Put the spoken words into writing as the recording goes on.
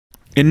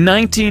In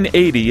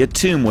 1980, a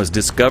tomb was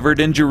discovered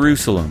in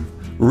Jerusalem.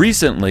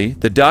 Recently,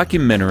 the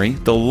documentary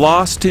The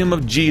Lost Tomb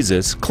of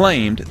Jesus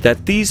claimed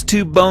that these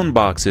two bone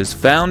boxes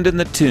found in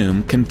the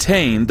tomb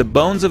contain the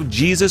bones of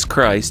Jesus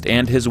Christ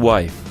and his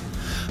wife.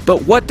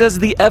 But what does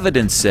the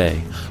evidence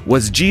say?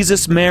 Was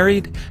Jesus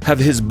married? Have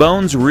his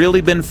bones really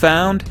been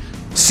found?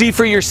 See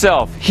for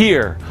yourself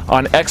here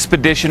on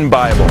Expedition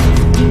Bible.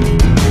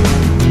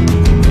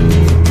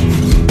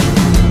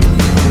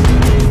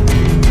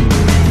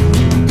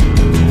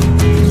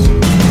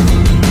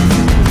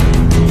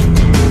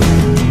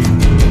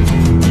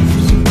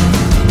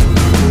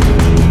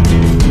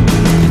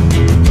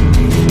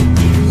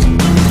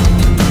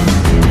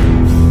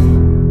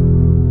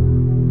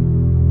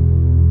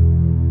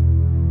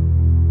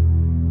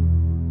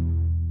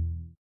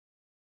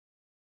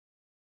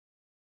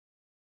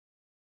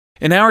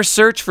 In our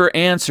search for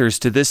answers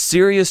to this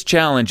serious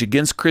challenge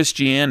against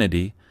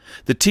Christianity,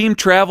 the team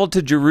traveled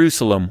to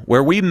Jerusalem,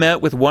 where we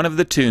met with one of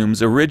the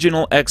tomb's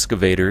original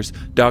excavators,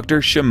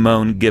 Dr.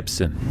 Shimon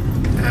Gibson.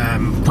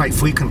 Quite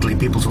frequently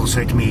people will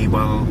say to me,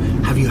 well,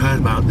 have you heard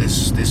about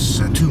this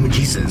tomb of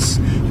Jesus,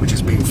 which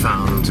has been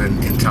found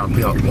in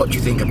Talpiot? What do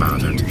you think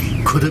about it?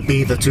 Could it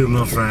be the tomb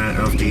of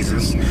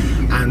Jesus?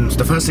 And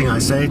the first thing I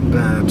say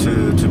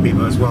to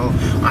people is, well,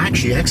 I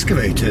actually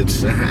excavated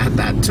at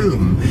that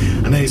tomb.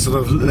 And they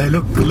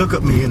look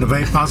at me in a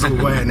very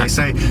puzzled way, and they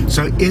say,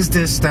 so is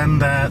this then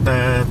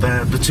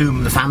the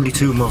tomb, the family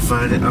tomb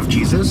of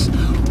Jesus?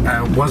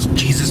 Was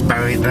Jesus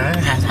buried there?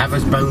 Have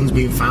his bones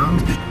been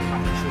found?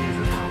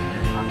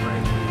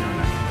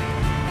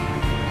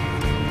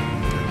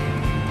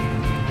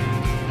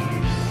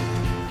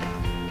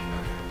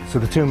 So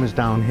the tomb is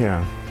down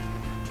here.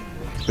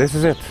 This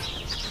is it.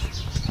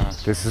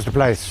 This is the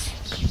place.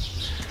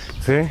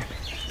 See?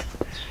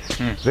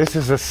 This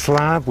is a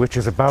slab which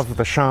is above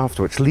the shaft,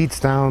 which leads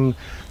down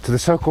to the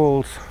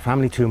so-called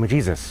family tomb of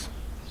Jesus.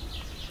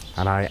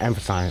 And I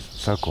emphasize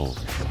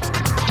so-called.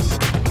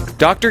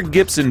 Dr.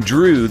 Gibson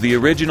drew the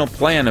original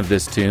plan of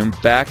this tomb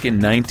back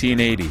in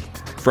 1980.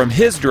 From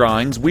his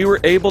drawings, we were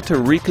able to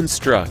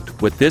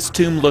reconstruct what this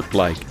tomb looked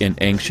like in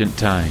ancient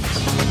times.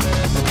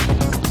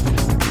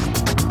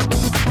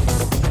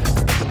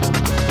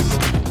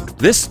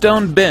 This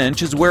stone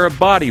bench is where a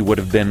body would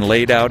have been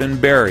laid out in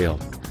burial.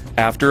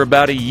 After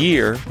about a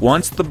year,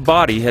 once the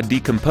body had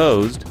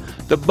decomposed,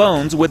 the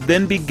bones would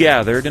then be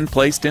gathered and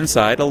placed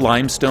inside a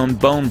limestone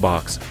bone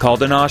box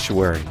called an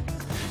ossuary,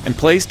 and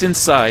placed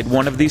inside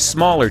one of these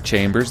smaller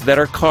chambers that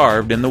are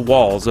carved in the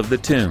walls of the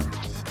tomb.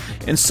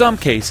 In some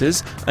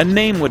cases, a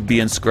name would be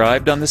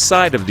inscribed on the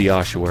side of the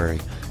ossuary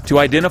to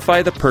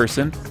identify the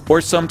person or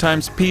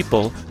sometimes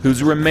people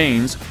whose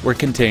remains were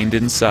contained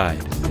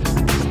inside.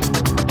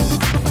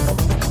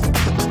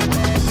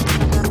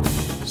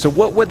 So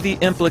what would the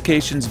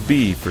implications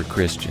be for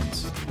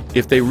Christians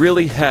if they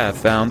really have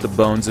found the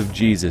bones of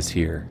Jesus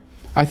here?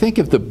 I think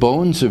if the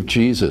bones of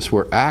Jesus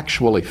were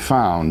actually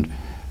found,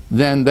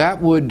 then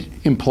that would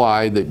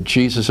imply that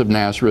Jesus of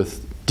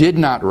Nazareth did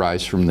not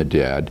rise from the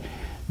dead,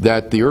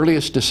 that the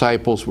earliest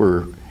disciples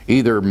were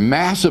either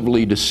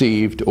massively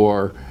deceived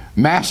or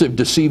massive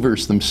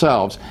deceivers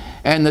themselves,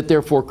 and that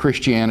therefore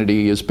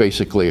Christianity is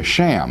basically a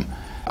sham.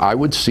 I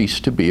would cease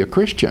to be a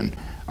Christian.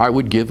 I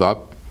would give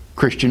up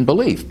Christian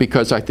belief,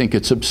 because I think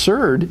it's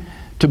absurd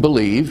to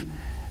believe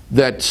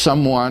that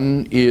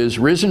someone is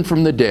risen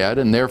from the dead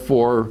and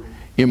therefore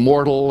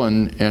immortal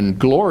and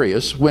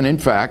glorious when in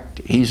fact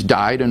he's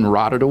died and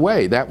rotted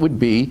away. That would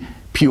be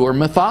pure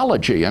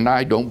mythology, and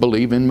I don't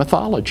believe in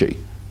mythology.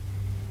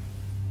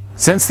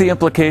 Since the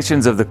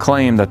implications of the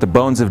claim that the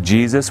bones of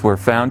Jesus were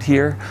found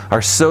here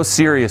are so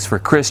serious for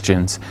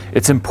Christians,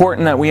 it's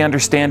important that we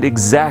understand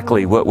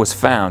exactly what was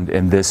found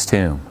in this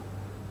tomb.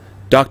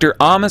 Dr.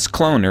 Amos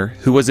Kloner,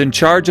 who was in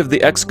charge of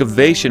the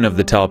excavation of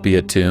the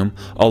Talpiot tomb,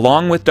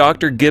 along with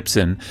Dr.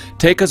 Gibson,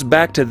 take us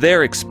back to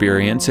their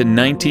experience in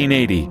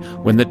 1980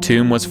 when the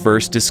tomb was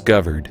first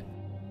discovered.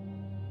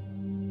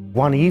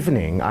 One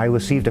evening I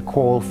received a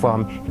call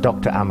from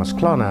Dr. Amos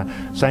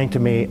Kloner saying to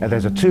me,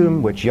 there's a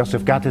tomb which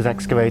Joseph Gatt is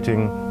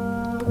excavating.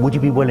 Would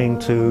you be willing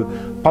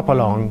to pop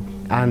along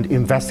and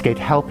investigate,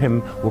 help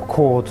him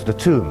record the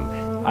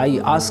tomb?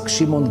 I asked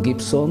Shimon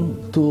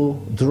Gibson to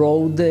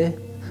draw the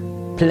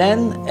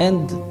plan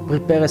and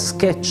prepare a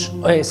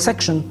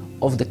section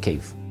of the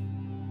cave.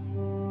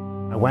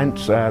 I went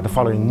the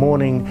following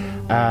morning,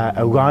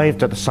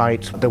 arrived at the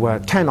site. There were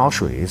 10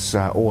 ossuaries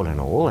all in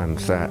all, and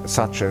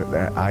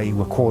I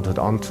recorded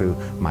onto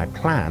my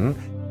plan.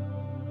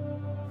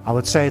 I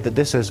would say that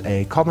this is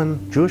a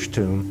common Jewish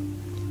tomb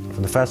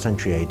from the 1st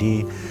century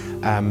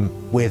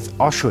AD with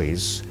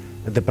ossuaries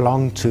that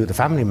belonged to the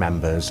family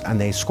members, and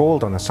they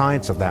scrawled on the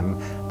sides of them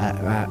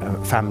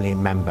family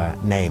member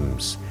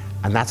names.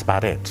 And that's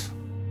about it.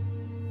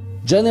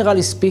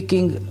 Generally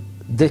speaking,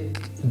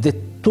 the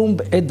tomb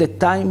at the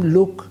time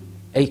looked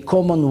a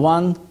common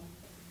one,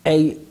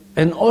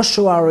 an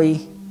ossuary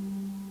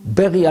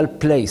burial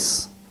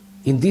place.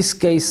 In this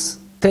case,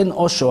 10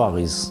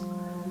 ossuaries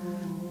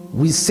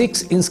with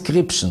 6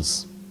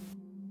 inscriptions.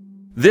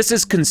 This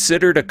is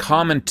considered a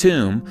common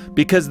tomb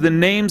because the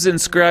names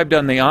inscribed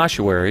on the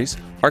ossuaries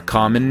are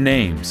common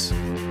names.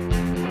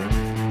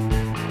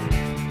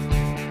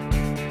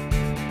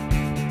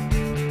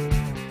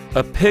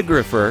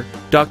 Epigrapher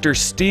Dr.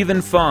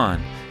 Stephen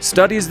Fawn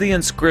studies the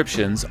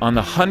inscriptions on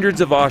the hundreds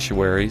of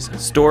ossuaries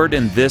stored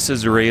in this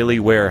Israeli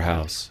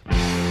warehouse.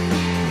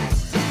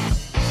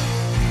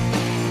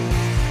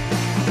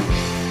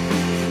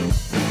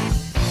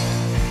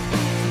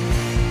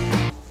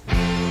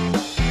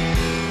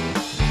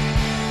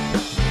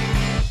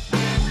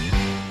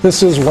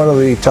 This is one of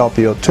the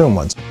Talpiot tomb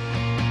ones.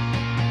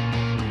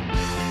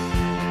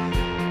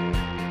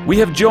 We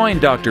have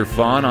joined Dr.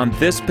 Fawn on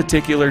this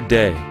particular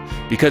day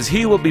because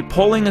he will be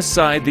pulling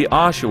aside the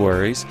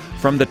ossuaries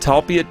from the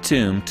Talpiot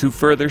tomb to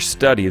further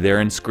study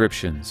their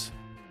inscriptions.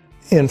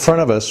 In front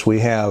of us we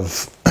have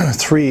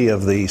 3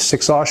 of the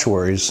 6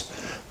 ossuaries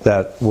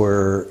that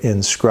were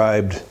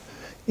inscribed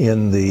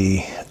in the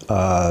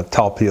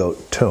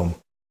Talpiot tomb.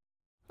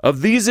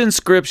 Of these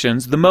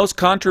inscriptions, the most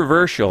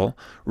controversial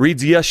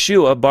reads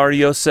Yeshua bar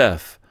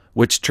Yosef,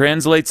 which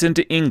translates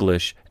into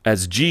English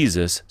as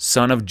Jesus,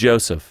 son of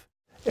Joseph.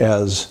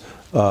 As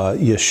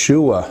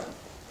Yeshua,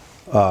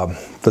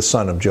 the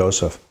son of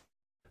Joseph.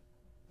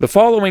 The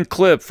following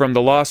clip from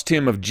the Lost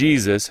Tomb of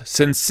Jesus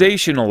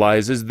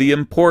sensationalizes the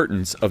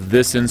importance of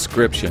this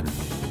inscription.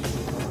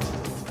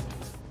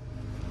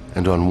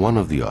 And on one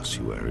of the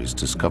ossuaries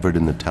discovered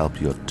in the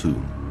Talpiot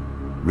tomb,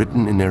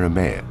 written in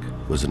Aramaic,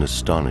 was an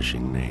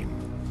astonishing name.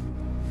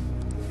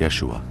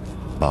 Yeshua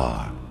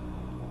bar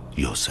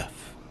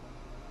Yosef.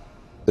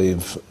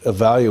 They've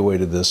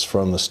evaluated this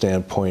from the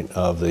standpoint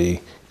of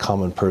the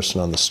common person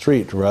on the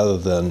street rather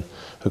than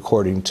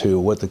according to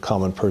what the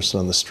common person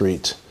on the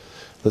street,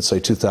 let's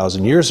say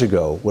 2,000 years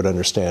ago, would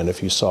understand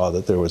if you saw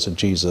that there was a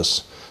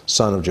Jesus,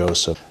 son of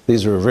Joseph.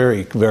 These are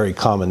very, very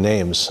common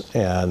names,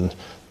 and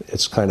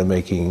it's kind of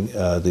making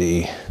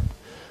the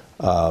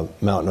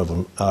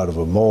mountain out of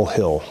a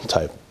molehill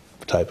type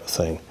of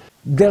thing.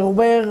 There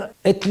were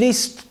at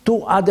least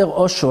 2 other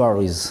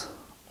ossuaries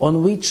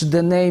on which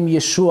the name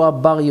Yeshua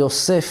bar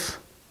Yosef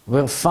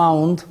were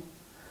found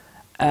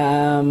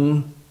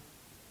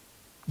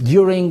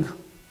during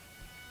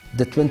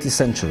the 20th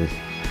century.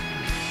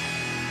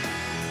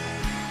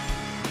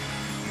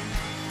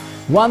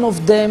 One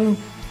of them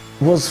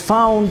was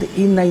found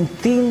in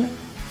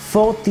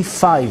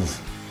 1945.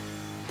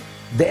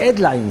 The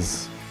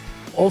headlines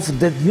of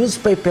the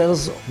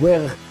newspapers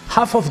were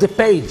half of the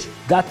page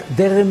that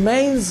the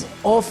remains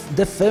of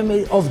the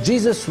family of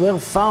Jesus were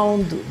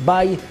found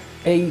by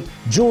a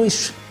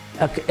Jewish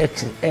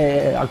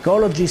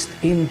archaeologist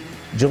in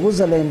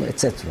Jerusalem,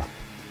 etc.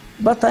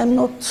 But I'm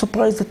not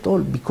surprised at all,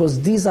 because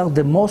these are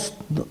the most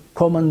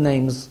common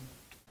names.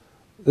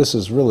 This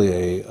is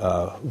really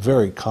a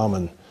very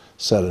common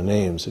set of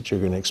names that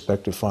you're going to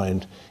expect to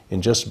find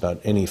in just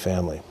about any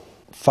family.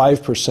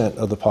 5%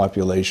 of the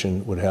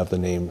population would have the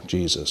name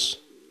Jesus.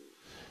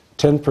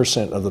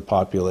 10% of the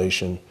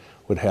population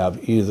would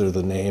have either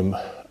the name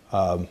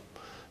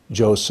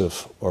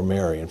Joseph or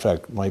Mary. In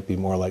fact, it might be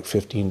more like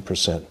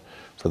 15%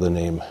 for the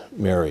name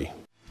Mary.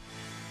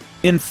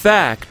 In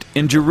fact,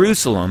 in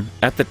Jerusalem,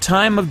 at the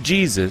time of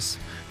Jesus,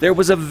 there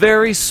was a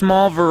very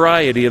small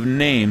variety of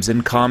names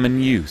in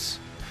common use.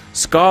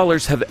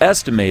 Scholars have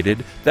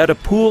estimated that a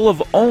pool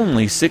of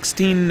only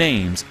 16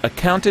 names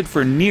accounted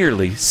for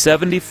nearly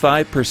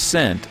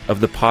 75% of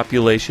the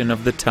population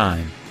of the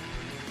time.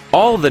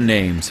 All the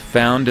names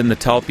found in the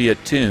Talpiot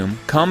tomb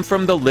come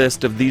from the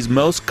list of these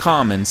most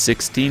common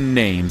 16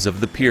 names of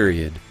the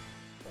period.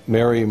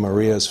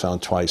 Maria is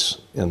found twice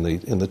in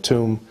the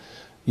tomb.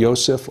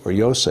 Yosef or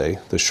Yose,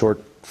 the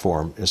short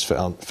form, is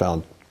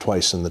found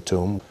twice in the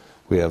tomb.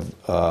 We have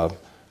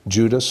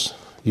Judah,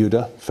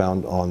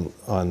 found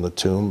on the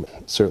tomb.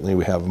 Certainly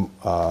we have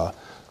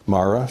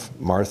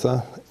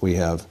Martha, we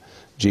have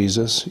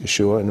Jesus,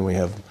 Yeshua, and we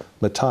have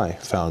Mattai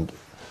found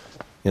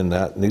in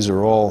that. And these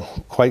are all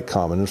quite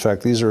common. In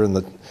fact, these are in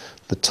the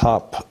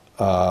top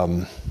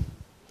 12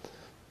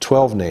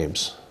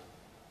 names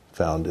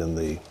found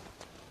in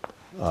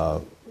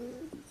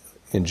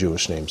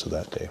Jewish names of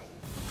that day.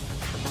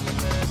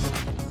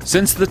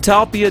 Since the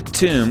Talpiot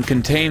tomb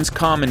contains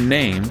common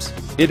names,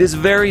 it is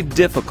very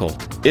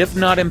difficult, if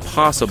not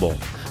impossible,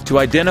 to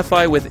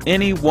identify with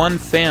any one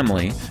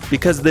family,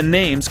 because the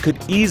names could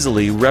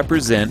easily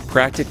represent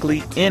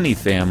practically any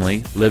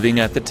family living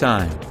at the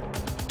time.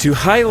 To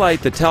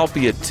highlight the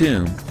Talpiot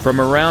tomb from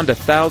around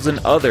 1,000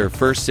 other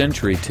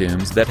first-century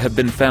tombs that have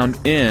been found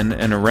in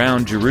and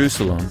around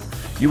Jerusalem,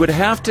 you would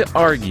have to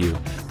argue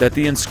that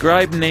the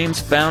inscribed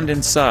names found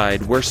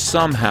inside were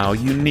somehow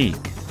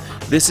unique.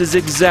 This is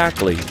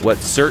exactly what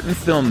certain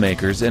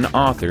filmmakers and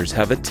authors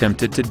have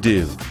attempted to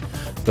do.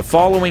 The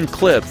following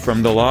clip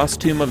from The Lost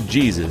Tomb of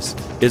Jesus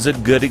is a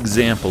good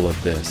example of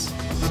this.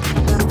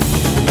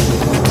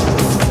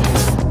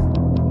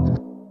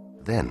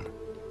 Then,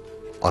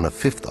 on a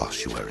 5th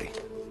ossuary,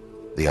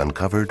 they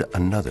uncovered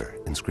another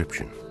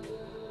inscription.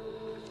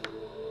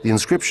 The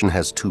inscription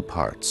has 2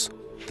 parts.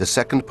 The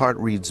second part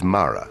reads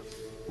Mara,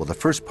 while the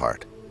first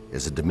part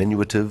is a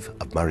diminutive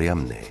of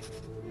Mariamne.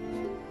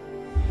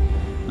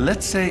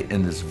 Let's say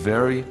in this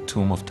very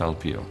tomb of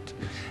Talpiot,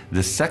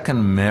 the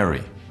second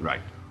Mary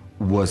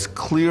was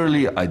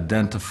clearly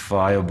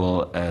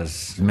identifiable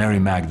as Mary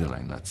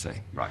Magdalene, let's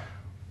say. Right.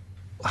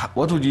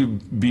 What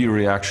would be your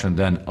reaction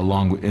then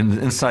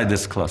inside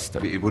this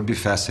cluster? It would be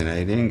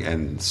fascinating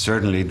and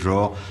certainly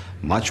draw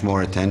much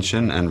more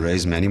attention and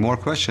raise many more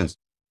questions.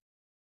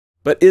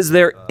 But is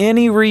there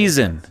any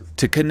reason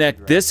to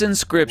connect this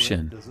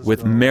inscription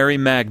with Mary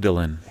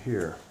Magdalene?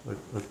 Here,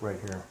 look right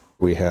here.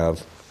 We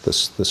have the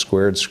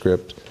squared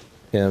script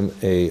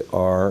M-A-R-I-A-M-E,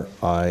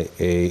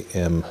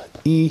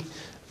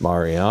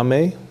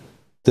 Mariame.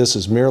 This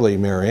is merely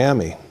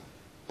Mariame.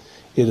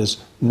 It is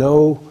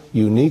no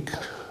unique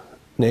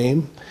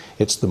name.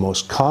 It's the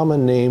most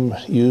common name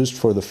used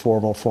for the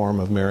formal form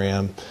of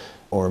Mariam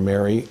or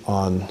Mary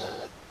on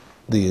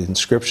the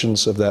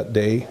inscriptions of that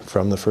day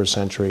from the first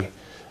century,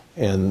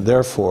 and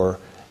therefore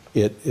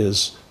it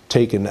is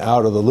taken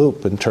out of the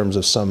loop in terms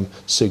of some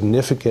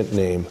significant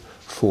name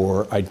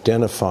for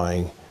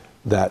identifying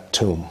that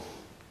tomb.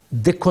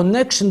 The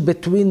connection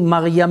between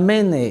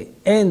Mariamene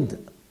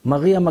and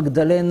Maria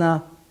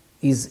Magdalena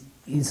is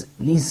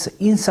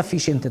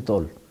insufficient at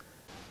all.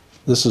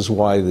 This is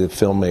why the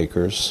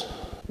filmmakers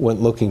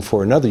went looking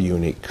for another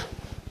unique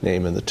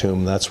name in the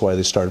tomb. That's why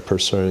they started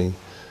pursuing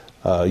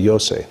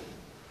Yose.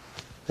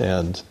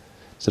 And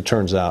as it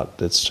turns out,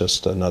 it's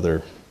just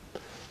another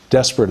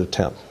desperate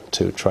attempt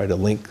to try to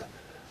link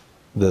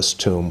this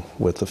tomb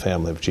with the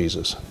family of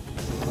Jesus.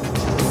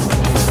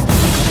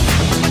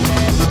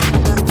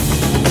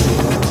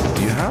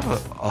 You have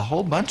a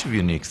whole bunch of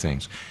unique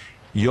things.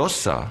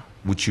 Yosa,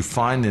 which you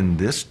find in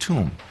this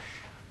tomb,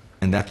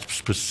 and that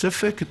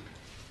specific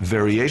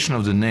variation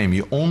of the name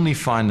you only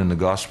find in the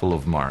Gospel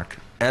of Mark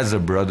as a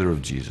brother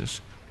of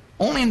Jesus,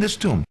 only in this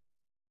tomb.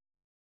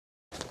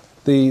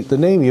 The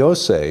name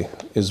Yose,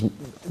 is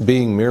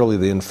being merely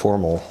the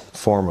informal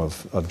form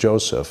of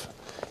Joseph,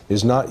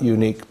 is not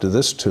unique to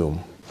this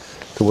tomb.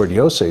 The word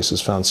Yoses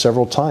is found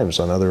several times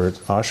on other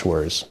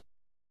ossuaries.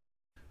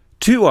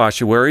 2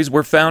 ossuaries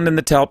were found in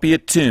the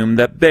Talpiot tomb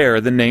that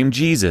bear the name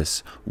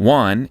Jesus.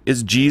 One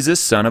is Jesus,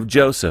 son of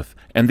Joseph,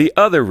 and the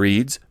other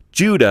reads,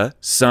 Judah,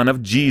 son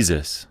of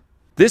Jesus.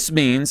 This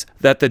means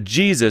that the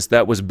Jesus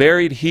that was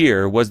buried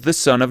here was the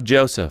son of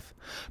Joseph,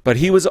 but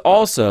he was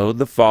also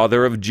the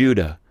father of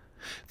Judah.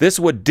 This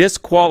would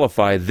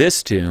disqualify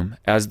this tomb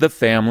as the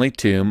family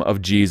tomb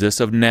of Jesus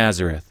of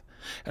Nazareth,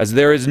 as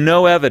there is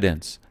no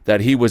evidence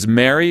that he was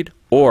married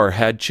or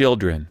had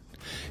children.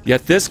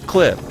 Yet this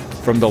clip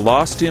from the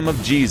lost tomb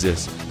of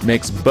Jesus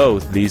makes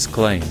both these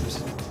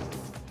claims.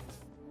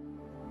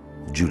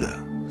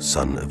 Judah,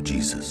 son of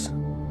Jesus.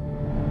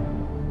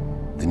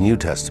 The New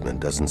Testament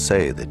doesn't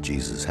say that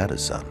Jesus had a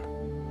son,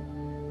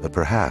 but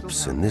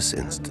perhaps in this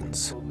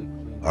instance,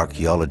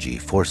 archaeology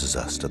forces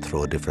us to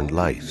throw a different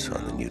light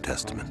on the New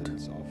Testament.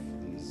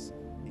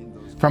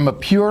 From a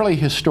purely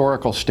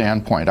historical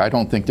standpoint, I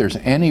don't think there's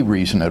any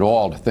reason at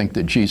all to think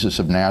that Jesus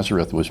of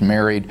Nazareth was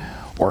married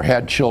or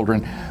had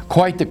children.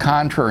 Quite the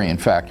contrary, in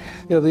fact.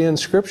 You know, the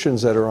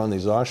inscriptions that are on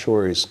these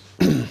ossuaries,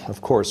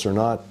 of course, are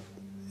not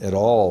at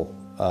all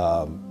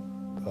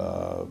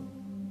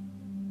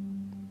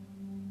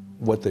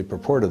what they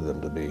purported them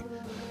to be.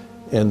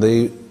 And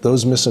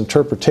those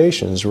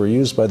misinterpretations were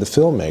used by the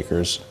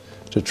filmmakers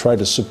to try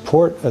to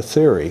support a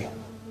theory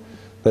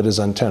that is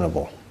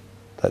untenable,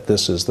 that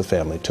this is the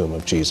family tomb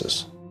of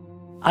Jesus.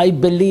 I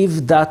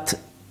believe that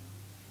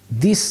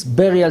this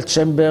burial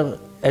chamber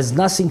has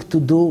nothing to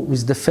do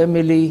with the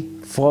family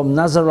from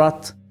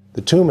Nazareth.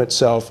 The tomb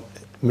itself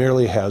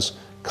merely has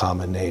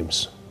common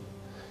names.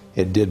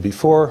 It did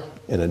before,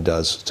 and it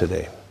does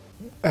today.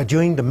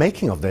 During the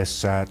making of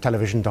this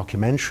television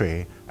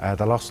documentary,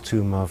 The Lost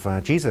Tomb of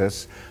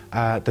Jesus,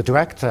 the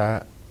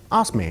director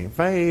asked me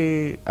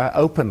very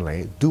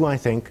openly, do I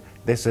think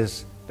this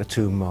is the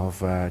tomb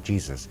of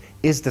Jesus?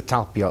 Is the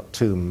Talpiot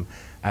tomb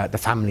the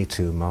family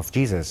tomb of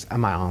Jesus?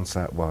 And my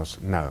answer was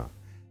no.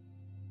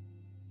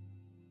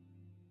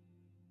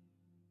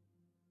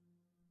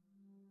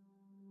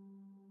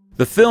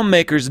 The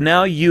filmmakers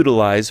now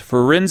utilize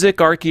forensic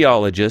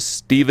archaeologist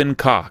Stephen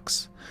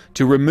Cox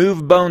to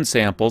remove bone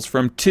samples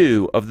from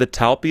 2 of the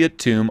Talpiot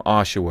tomb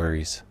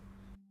ossuaries.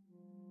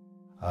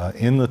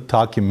 In the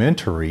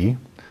documentary,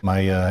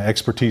 my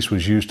expertise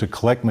was used to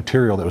collect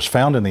material that was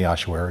found in the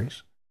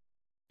ossuaries.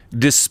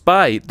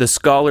 Despite the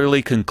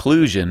scholarly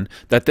conclusion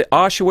that the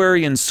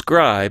ossuary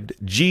inscribed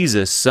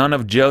Jesus, son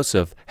of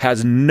Joseph,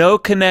 has no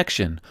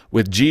connection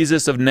with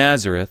Jesus of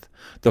Nazareth,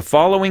 the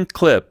following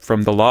clip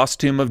from the lost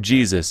tomb of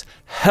Jesus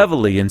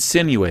heavily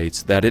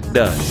insinuates that it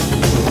does.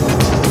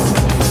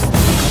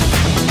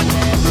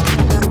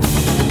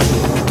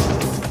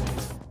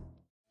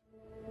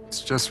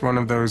 It's just one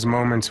of those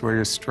moments where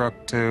you're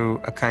struck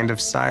to a kind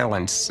of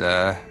silence,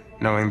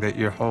 knowing that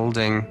you're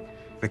holding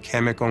the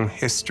chemical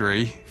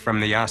history from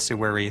the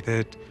ossuary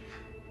that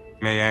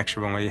may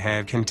actually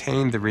have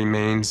contained the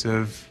remains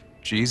of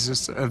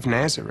Jesus of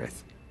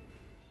Nazareth.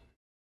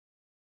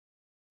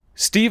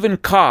 Stephen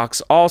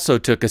Cox also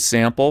took a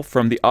sample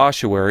from the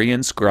ossuary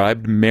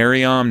inscribed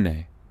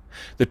Mariamne.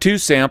 The two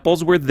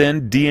samples were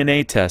then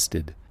DNA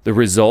tested. The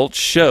results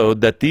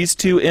showed that these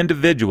two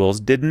individuals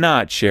did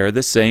not share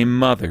the same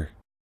mother.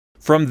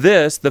 From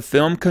this, the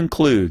film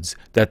concludes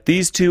that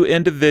these two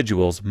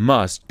individuals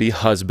must be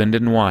husband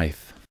and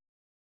wife.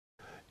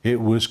 It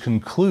was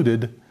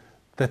concluded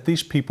that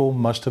these people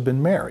must have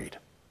been married.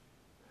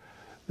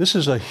 This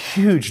is a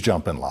huge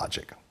jump in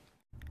logic.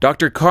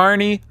 Dr.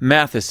 Carney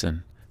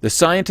Matheson, the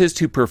scientist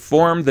who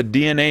performed the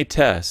DNA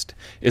test,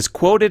 is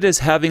quoted as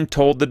having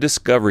told the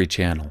Discovery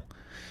Channel,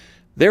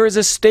 "There is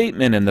a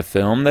statement in the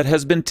film that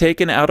has been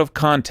taken out of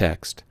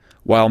context.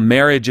 While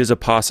marriage is a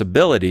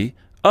possibility,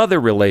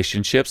 other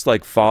relationships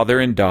like father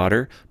and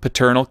daughter,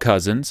 paternal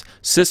cousins,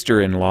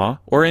 sister-in-law,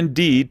 or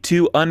indeed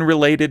two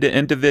unrelated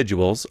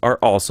individuals are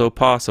also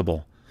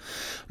possible.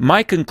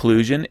 My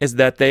conclusion is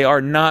that they are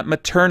not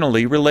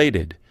maternally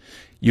related.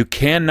 You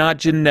cannot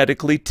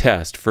genetically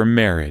test for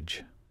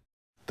marriage."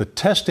 The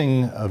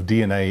testing of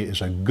DNA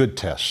is a good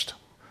test,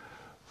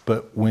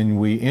 but when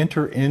we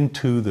enter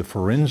into the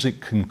forensic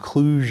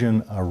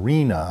conclusion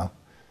arena,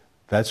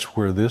 that's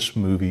where this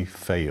movie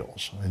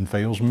fails, and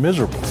fails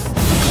miserably.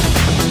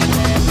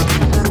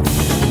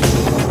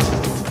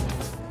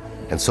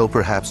 And so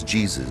perhaps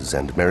Jesus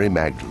and Mary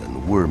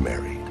Magdalene were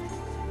married,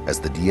 as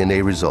the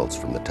DNA results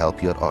from the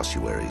Talpiot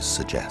ossuaries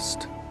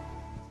suggest.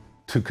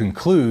 To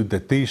conclude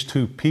that these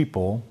two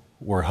people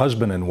were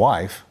husband and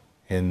wife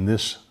in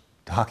this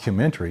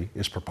documentary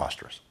is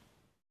preposterous.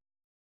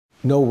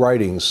 No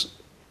writings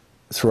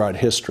throughout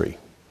history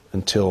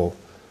until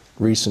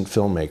recent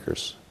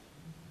filmmakers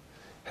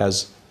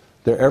has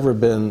there ever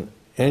been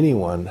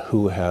anyone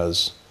who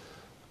has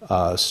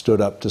stood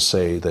up to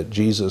say that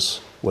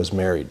Jesus was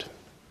married.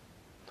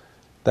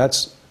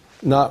 That's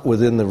not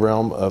within the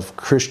realm of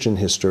Christian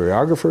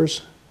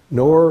historiographers,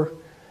 nor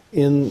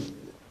in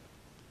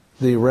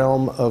the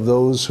realm of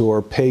those who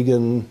are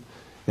pagan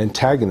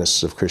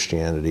antagonists of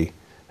Christianity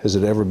has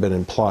it ever been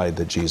implied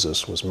that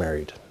Jesus was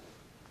married.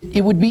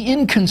 It would be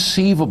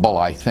inconceivable,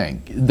 I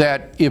think,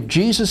 that if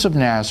Jesus of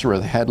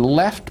Nazareth had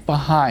left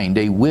behind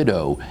a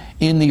widow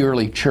in the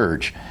early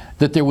church,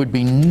 that there would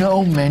be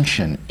no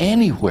mention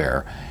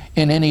anywhere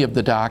in any of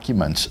the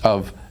documents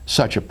of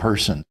such a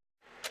person.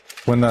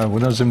 When I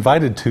was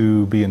invited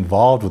to be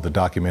involved with the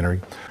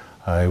documentary,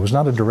 it was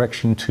not a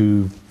direction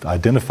to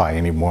identify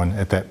anyone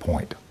at that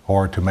point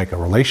or to make a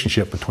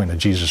relationship between a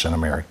Jesus and a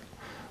Mary.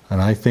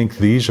 And I think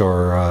these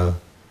are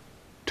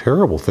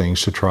terrible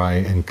things to try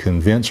and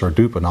convince or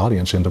dupe an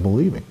audience into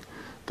believing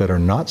that are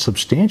not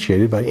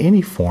substantiated by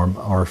any form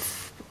or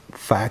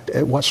fact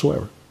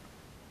whatsoever.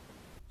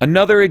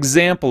 Another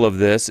example of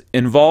this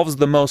involves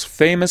the most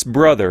famous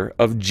brother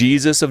of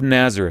Jesus of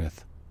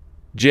Nazareth,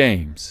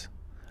 James.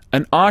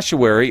 An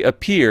ossuary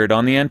appeared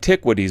on the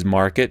antiquities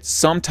market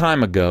some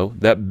time ago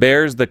that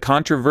bears the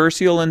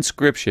controversial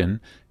inscription,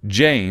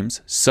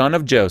 James, son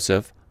of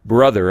Joseph,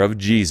 brother of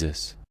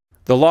Jesus.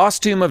 The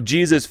Lost Tomb of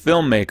Jesus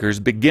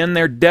filmmakers begin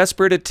their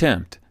desperate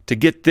attempt to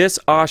get this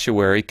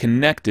ossuary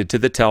connected to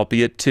the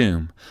Talpiot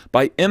tomb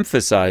by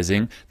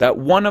emphasizing that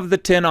one of the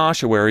 10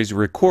 ossuaries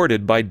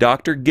recorded by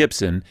Dr.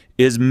 Gibson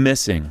is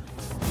missing.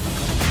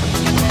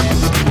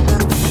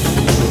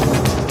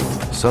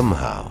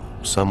 Somehow,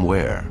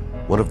 somewhere,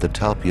 one of the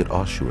Talpiot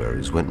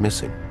ossuaries went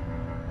missing.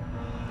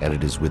 And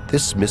it is with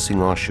this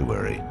missing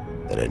ossuary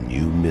that a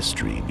new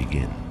mystery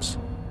begins.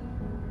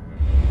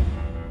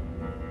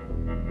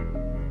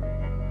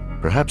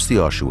 Perhaps the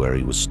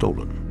ossuary was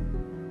stolen.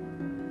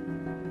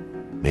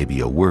 Maybe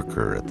a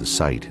worker at the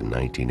site in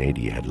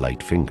 1980 had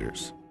light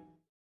fingers.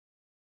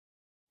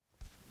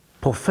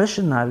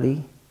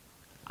 Professionally,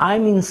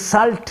 I'm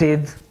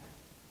insulted.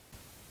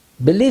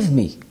 Believe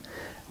me,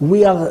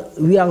 we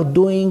are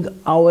doing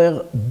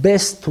our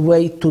best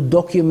way to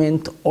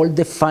document all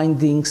the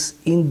findings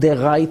in the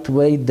right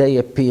way they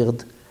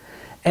appeared.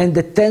 And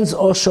the 10th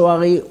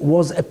ossuary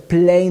was a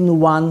plain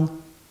one.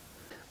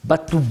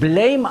 But to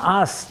blame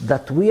us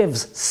that we have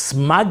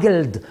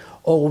smuggled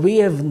or we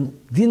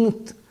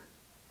didn't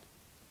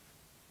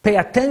pay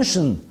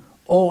attention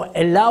or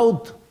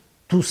allowed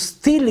to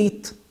steal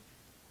it,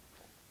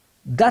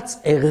 that's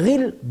a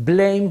real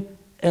blame,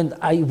 and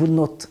I will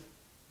not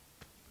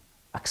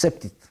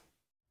accept it.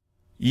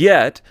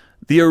 Yet,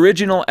 the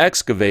original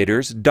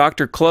excavators,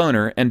 Dr.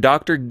 Kloner and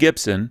Dr.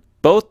 Gibson,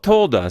 both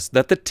told us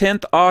that the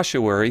 10th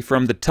ossuary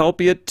from the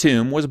Talpiot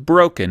tomb was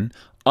broken,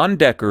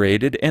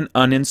 undecorated, and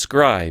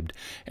uninscribed,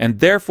 and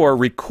therefore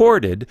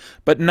recorded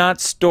but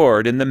not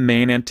stored in the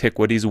main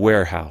antiquities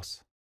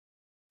warehouse.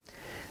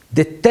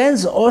 The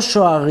 10th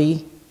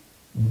ossuary,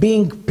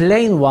 being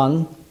plain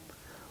one,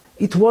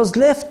 it was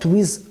left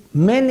with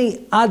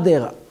many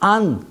other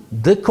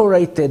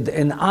undecorated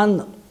and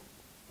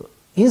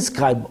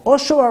uninscribed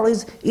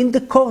ossuaries in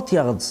the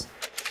courtyards.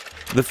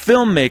 The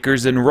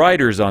filmmakers and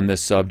writers on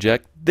this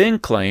subject then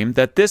claim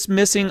that this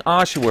missing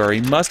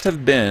ossuary must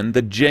have been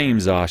the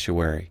James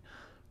ossuary,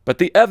 but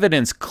the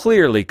evidence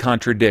clearly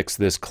contradicts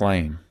this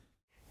claim.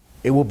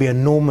 It would be an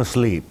enormous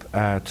leap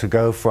to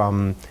go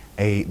from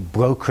a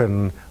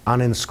broken,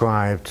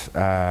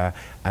 uninscribed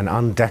and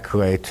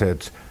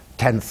undecorated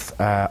 10th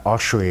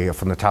ossuary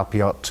from the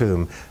Talpiot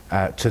tomb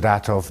to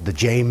that of the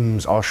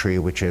James ossuary,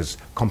 which is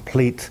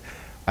complete,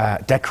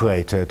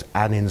 decorated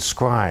and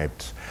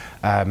inscribed.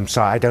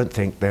 So I don't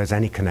think there's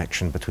any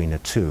connection between the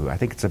two. I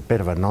think it's a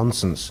bit of a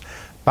nonsense,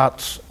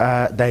 but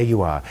there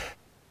you are.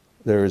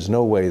 There is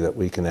no way that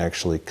we can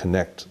actually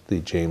connect the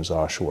James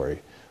ossuary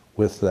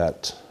with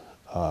that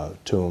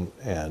tomb,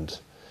 and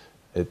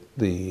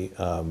the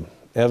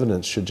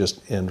evidence should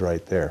just end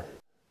right there.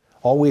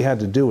 All we had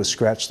to do was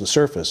scratch the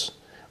surface.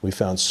 We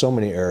found so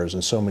many errors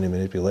and so many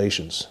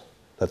manipulations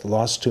that the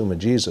lost tomb of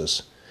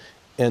Jesus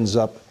ends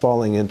up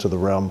falling into the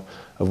realm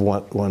of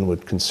what one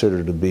would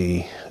consider to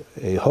be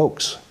a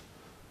hoax.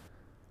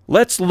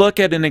 Let's look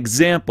at an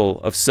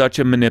example of such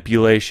a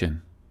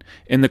manipulation.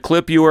 In the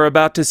clip you are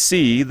about to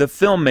see, the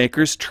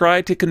filmmakers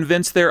try to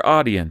convince their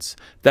audience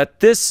that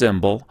this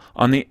symbol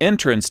on the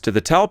entrance to the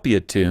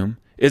Talpiot tomb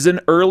is an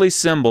early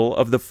symbol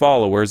of the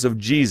followers of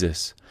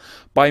Jesus,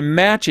 by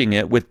matching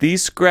it with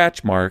these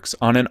scratch marks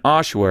on an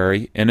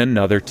ossuary in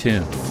another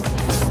tomb.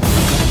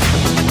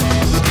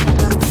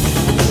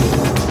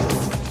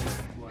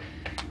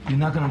 You're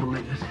not gonna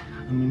believe it.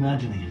 I'm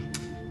imagining it.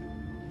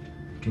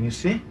 Can you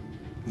see?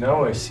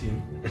 Now I see.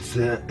 It's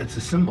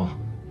a symbol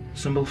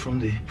from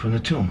the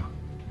tomb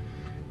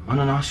on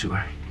an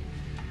ossuary.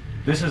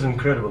 This is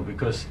incredible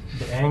because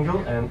the angle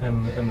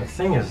and the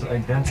thing is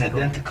identical. It's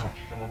identical.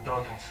 And the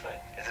dot inside.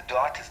 The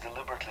dot is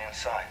deliberately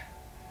inside.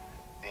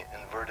 The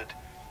inverted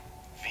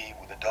V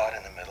with a dot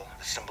in the middle,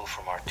 the symbol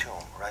from our tomb,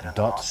 right on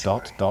the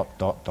ossuary. Dot.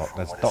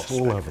 There's dots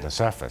all over the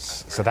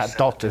surface. So that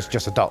dot is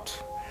just a dot.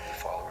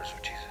 Followers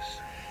of Jesus.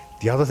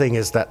 The other thing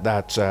is that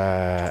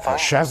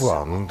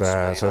chevron,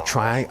 the sort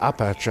of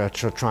upper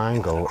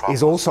triangle,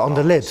 is also on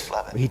the lid.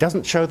 He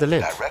doesn't show the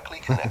lid. Directly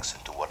connects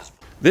into what is.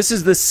 This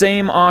is the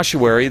same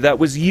ossuary that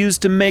was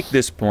used to make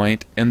this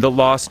point in the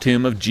Lost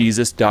Tomb of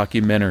Jesus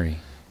documentary.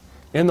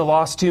 In the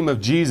Lost Tomb of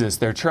Jesus,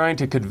 they're trying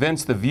to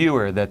convince the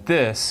viewer that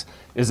this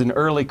is an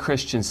early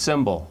Christian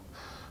symbol.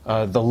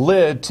 The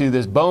lid to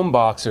this bone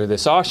box or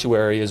this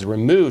ossuary is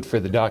removed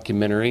for the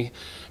documentary,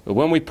 but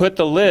when we put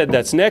the lid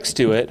that's next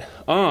to it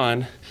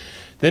on,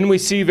 then we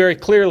see very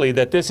clearly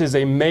that this is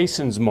a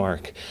mason's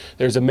mark.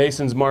 There's a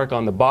mason's mark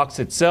on the box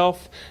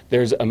itself.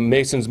 There's a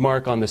mason's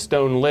mark on the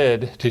stone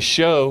lid to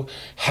show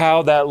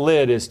how that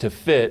lid is to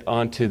fit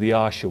onto the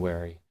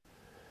ossuary.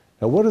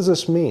 Now, what does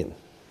this mean?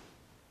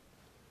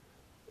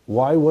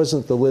 Why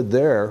wasn't the lid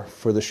there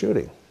for the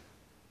shooting?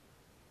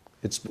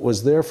 It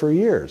was there for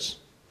years.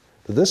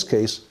 In this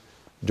case,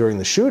 during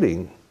the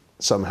shooting,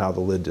 somehow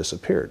the lid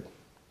disappeared.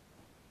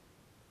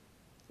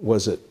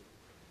 Was it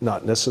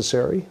not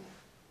necessary?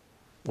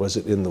 Was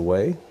it in the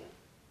way?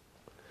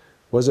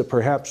 Was it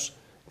perhaps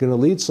going to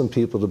lead some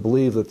people to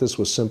believe that this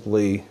was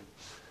simply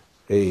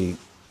a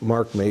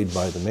mark made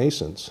by the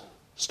masons,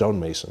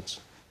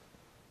 stonemasons,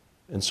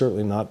 and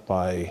certainly not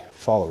by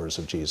followers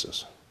of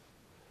Jesus?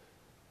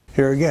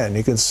 Here again,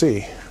 you can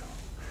see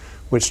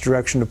which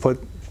direction to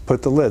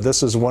put the lid.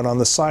 This is one on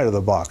the side of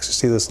the box. You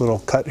see this little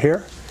cut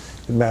here?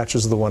 It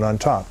matches the one on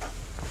top.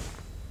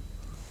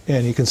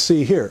 And you can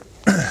see here,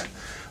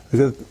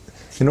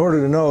 in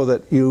order to know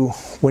that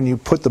when you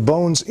put the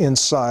bones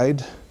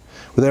inside,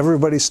 with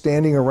everybody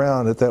standing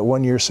around at that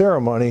one-year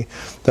ceremony,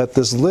 that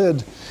this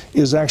lid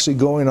is actually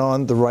going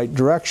on the right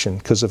direction.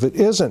 Because if it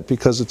isn't,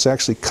 because it's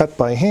actually cut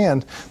by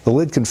hand, the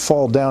lid can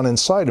fall down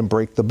inside and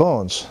break the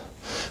bones.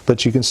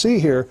 But you can see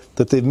here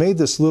that they've made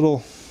this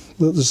little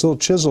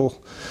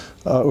chisel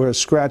or a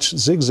scratch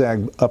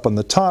zigzag up on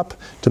the top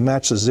to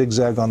match the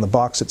zigzag on the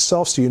box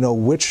itself, so you know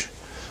which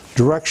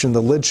direction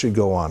the lid should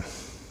go on.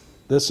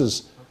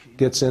 This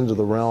gets into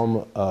the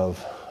realm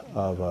of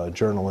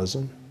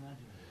journalism,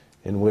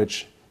 in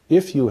which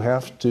if you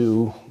have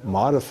to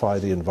modify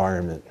the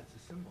environment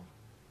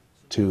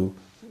to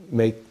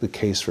make the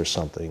case for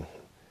something,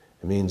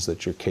 it means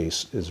that your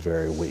case is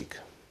very weak.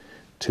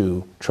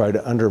 To try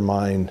to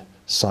undermine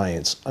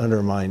science,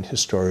 undermine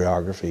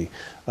historiography,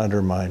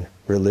 undermine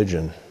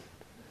religion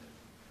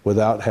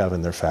without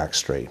having their facts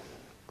straight.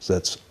 So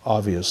that's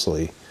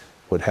obviously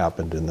what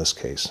happened in this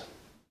case.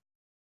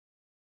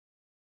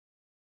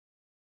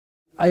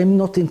 I am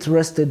not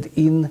interested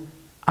in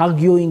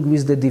arguing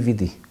with the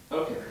DVD.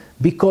 Okay.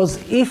 Because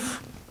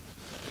if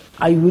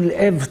I will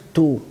have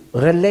to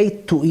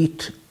relate to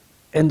it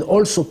and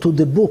also to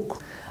the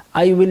book,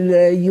 I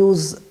will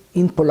use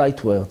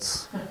impolite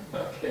words.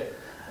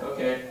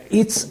 Okay.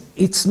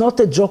 It's not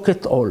a joke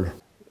at all.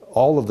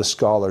 All of the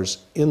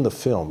scholars in the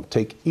film,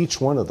 take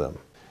each one of them,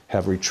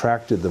 have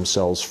retracted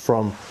themselves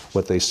from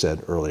what they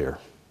said earlier,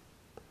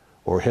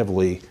 or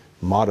heavily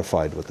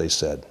modified what they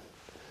said.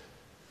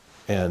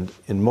 And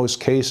in most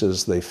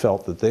cases, they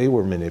felt that they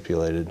were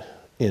manipulated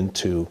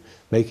into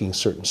making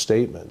certain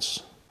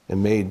statements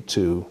and made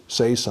to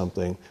say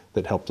something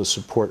that helped to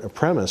support a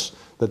premise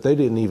that they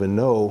didn't even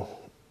know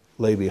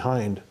lay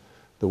behind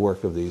the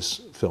work of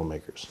these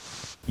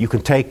filmmakers. You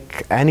can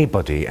take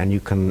anybody and you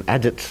can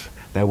edit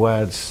their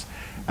words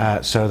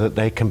so that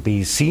they can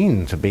be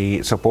seen to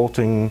be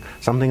supporting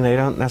something they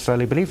don't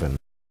necessarily believe in.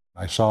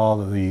 I saw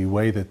the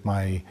way that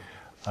my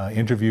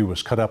interview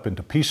was cut up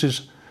into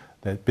pieces,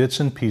 that bits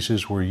and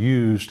pieces were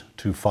used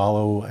to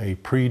follow a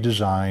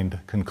pre-designed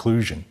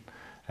conclusion.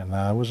 And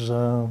I was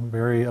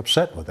very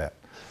upset with that.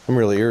 I'm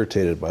really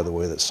irritated by the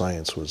way that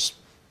science was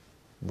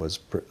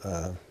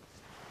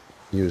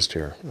used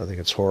here. I think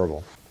it's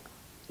horrible.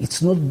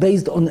 It's not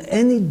based on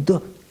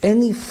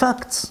any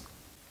facts.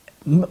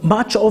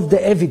 Much of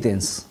the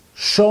evidence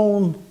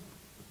shown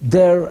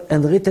there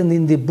and written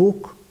in the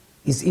book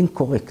is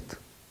incorrect.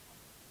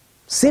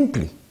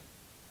 Simply,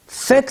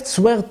 facts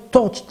were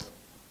touched,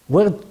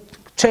 were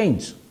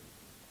changed.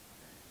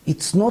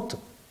 It's not,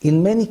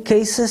 in many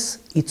cases,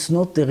 it's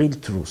not the real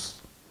truth.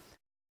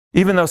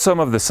 Even though some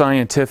of the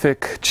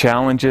scientific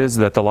challenges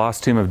that the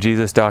Lost Tomb of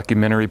Jesus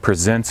documentary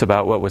presents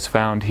about what was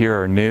found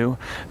here are new,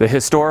 the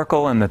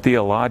historical and the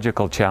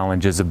theological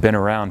challenges have been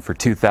around for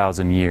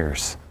 2,000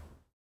 years.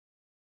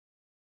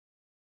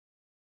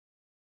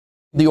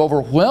 The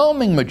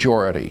overwhelming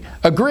majority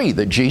agree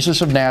that Jesus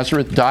of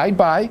Nazareth died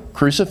by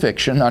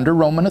crucifixion under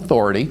Roman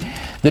authority,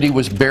 that he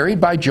was buried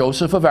by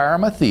Joseph of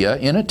Arimathea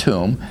in a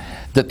tomb,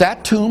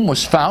 that tomb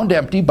was found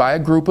empty by a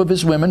group of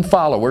his women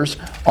followers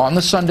on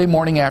the Sunday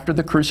morning after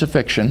the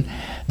crucifixion,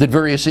 that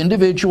various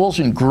individuals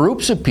and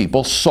groups of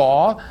people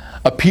saw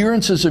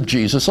appearances of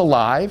Jesus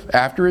alive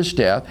after his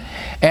death,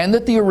 and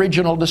that the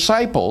original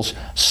disciples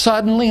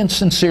suddenly and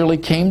sincerely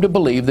came to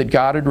believe that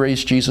God had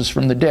raised Jesus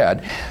from the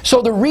dead.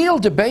 So the real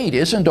debate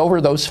isn't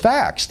over those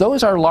facts.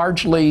 Those are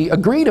largely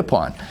agreed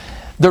upon.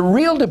 The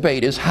real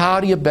debate is,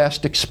 how do you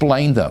best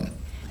explain them?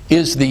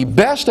 Is the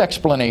best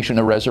explanation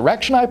a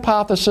resurrection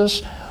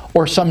hypothesis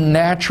or some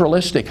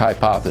naturalistic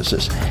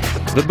hypothesis?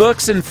 The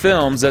books and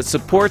films that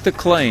support the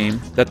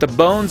claim that the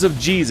bones of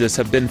Jesus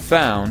have been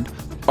found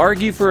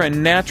argue for a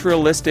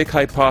naturalistic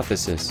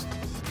hypothesis.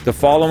 The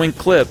following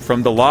clip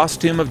from The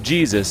Lost Tomb of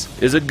Jesus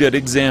is a good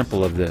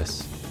example of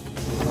this.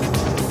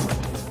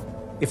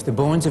 If the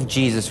bones of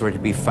Jesus were to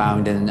be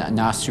found in an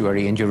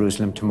ossuary in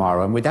Jerusalem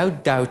tomorrow, and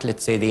without doubt,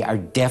 let's say they are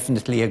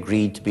definitely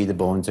agreed to be the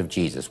bones of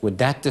Jesus, would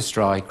that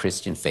destroy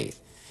Christian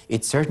faith?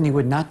 It certainly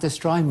would not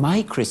destroy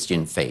my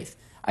Christian faith.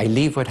 I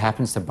leave what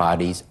happens to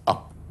bodies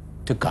up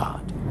to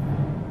God.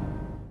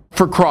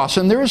 For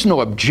Crossan, there is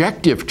no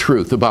objective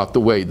truth about the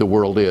way the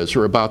world is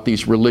or about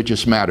these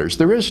religious matters.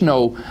 There is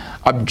no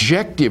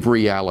objective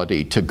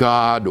reality to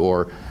God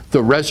or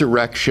the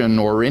resurrection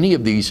or any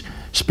of these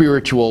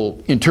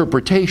spiritual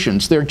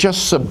interpretations. They're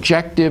just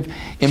subjective,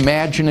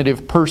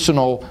 imaginative,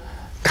 personal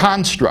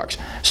constructs.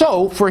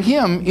 So for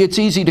him, it's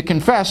easy to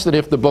confess that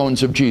if the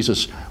bones of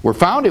Jesus were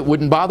found, it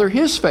wouldn't bother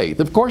his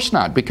faith. Of course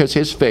not, because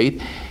his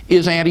faith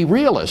is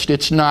anti-realist.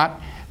 It's not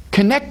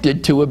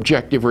connected to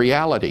objective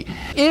reality.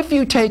 If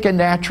you take a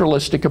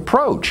naturalistic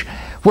approach,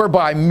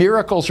 whereby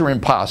miracles are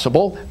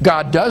impossible,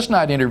 God does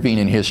not intervene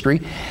in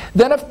history,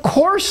 then of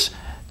course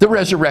the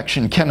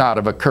resurrection cannot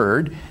have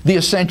occurred, the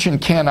ascension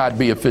cannot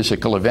be a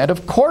physical event.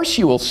 Of course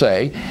you will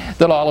say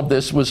that all of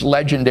this was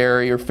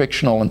legendary or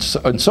fictional and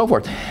so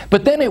forth.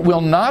 But then it will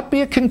not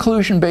be a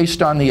conclusion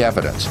based on the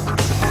evidence.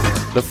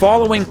 The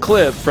following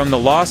clip from The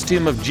Lost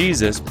Tomb of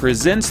Jesus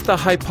presents the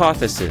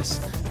hypothesis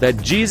that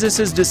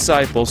Jesus'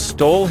 disciples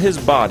stole his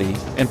body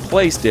and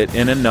placed it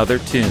in another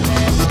tomb.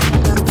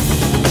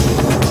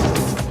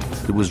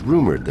 It was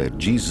rumored that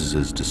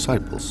Jesus'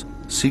 disciples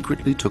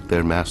secretly took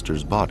their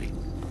master's body,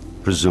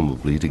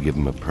 presumably to give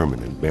him a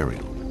permanent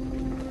burial.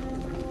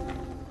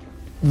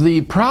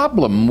 The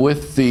problem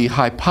with the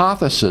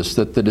hypothesis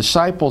that the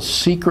disciples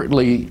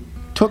secretly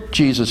took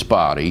Jesus'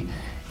 body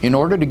in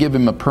order to give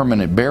him a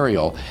permanent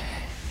burial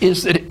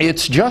is that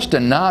it's just a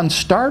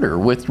non-starter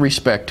with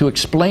respect to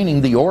explaining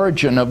the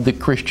origin of the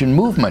Christian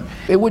movement.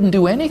 It wouldn't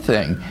do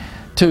anything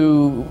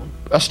to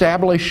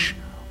establish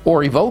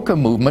or evoke a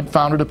movement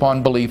founded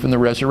upon belief in the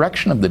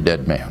resurrection of the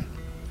dead man.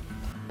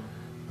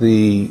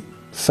 The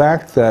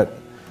fact that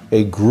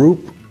a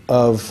group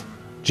of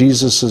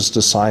Jesus'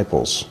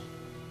 disciples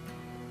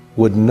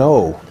would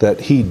know that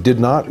he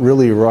did not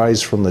really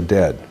rise from the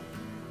dead,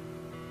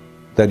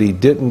 that he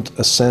didn't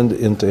ascend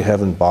into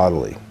heaven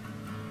bodily,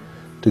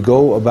 to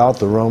go about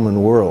the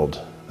Roman world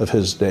of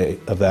his day,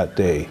 of that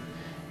day,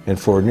 and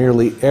for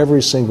nearly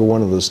every single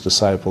one of those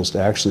disciples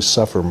to actually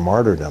suffer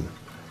martyrdom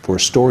for a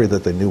story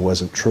that they knew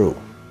wasn't true,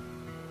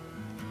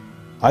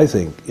 I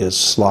think is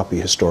sloppy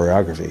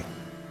historiography.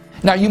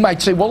 Now you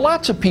might say, well,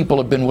 lots of people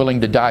have been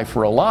willing to die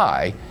for a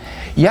lie.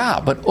 Yeah,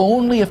 but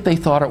only if they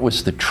thought it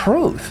was the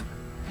truth.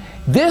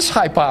 This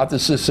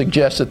hypothesis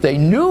suggests that they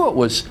knew it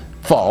was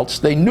false,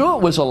 they knew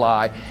it was a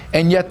lie,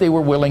 and yet they were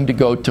willing to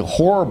go to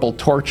horrible,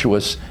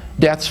 tortuous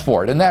deaths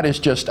for it. And that is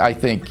just, I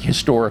think,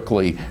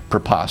 historically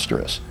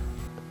preposterous.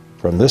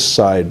 From this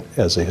side,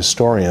 as a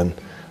historian,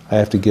 I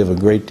have to give a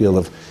great deal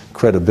of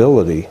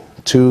credibility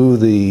to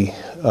the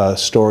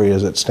story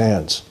as it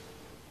stands.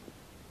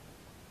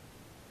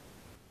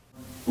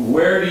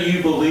 Where do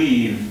you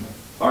believe,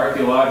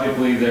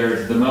 archaeologically,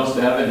 there's the most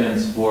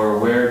evidence for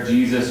where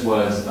Jesus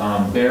was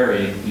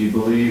buried? Do you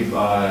believe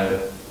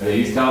The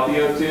East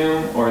Talpiot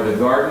tomb, or the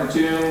Garden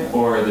tomb,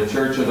 or the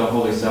Church of the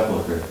Holy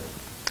Sepulchre?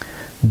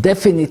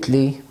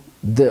 Definitely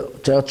the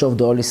Church of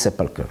the Holy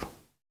Sepulchre.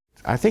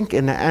 I think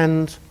in the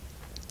end,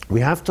 we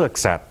have to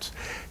accept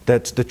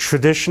that the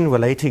tradition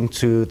relating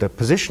to the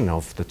position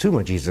of the tomb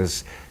of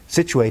Jesus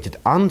situated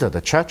under the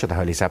Church of the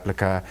Holy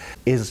Sepulchre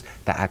is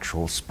the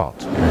actual spot.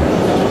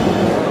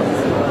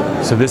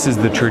 So this is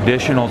the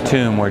traditional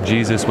tomb where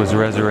Jesus was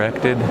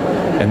resurrected,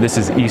 and this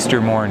is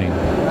Easter morning.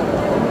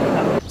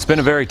 It's been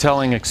a very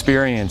telling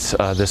experience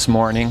this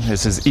morning.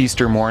 This is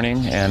Easter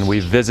morning, and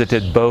we've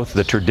visited both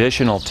the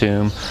traditional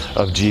tomb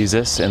of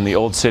Jesus in the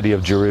old city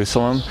of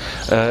Jerusalem,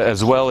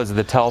 as well as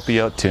the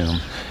Talpiot tomb.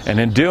 And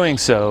in doing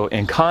so,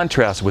 in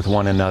contrast with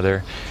one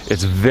another,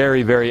 it's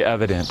very, very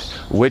evident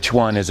which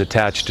one is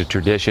attached to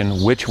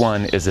tradition, which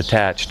one is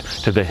attached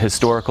to the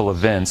historical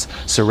events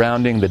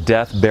surrounding the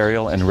death,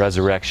 burial, and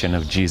resurrection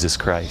of Jesus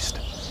Christ.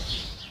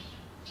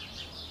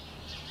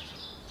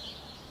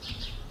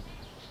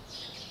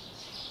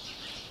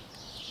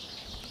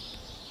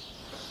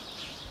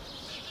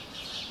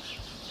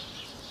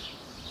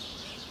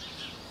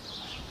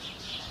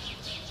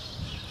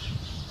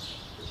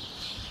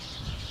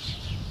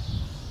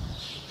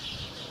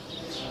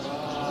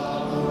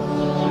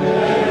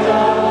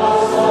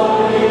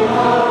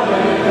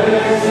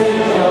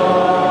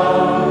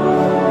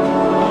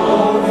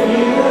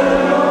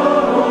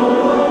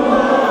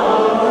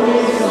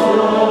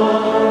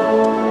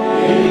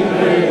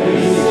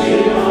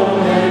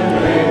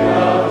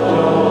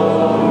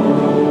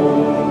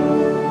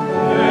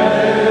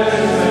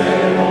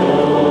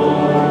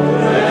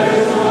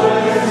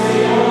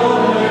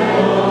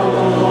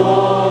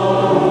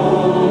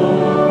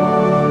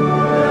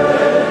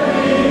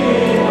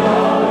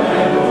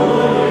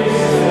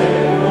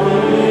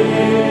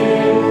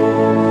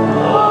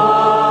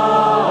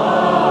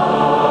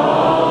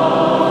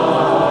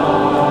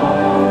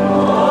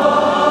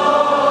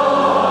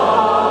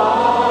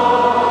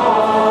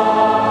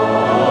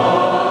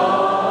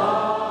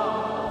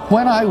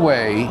 When I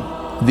weigh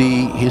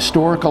the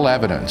historical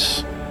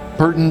evidence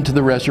pertinent to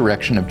the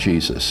resurrection of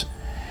Jesus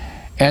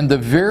and the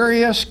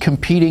various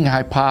competing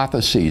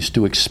hypotheses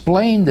to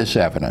explain this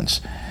evidence,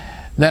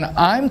 then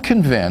I'm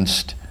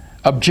convinced,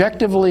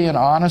 objectively and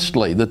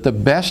honestly, that the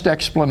best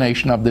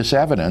explanation of this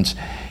evidence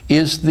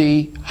is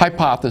the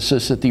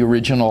hypothesis that the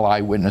original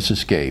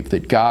eyewitnesses gave,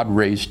 that God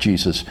raised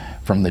Jesus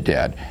from the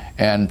dead.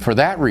 And for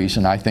that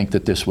reason, I think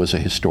that this was a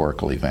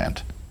historical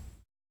event.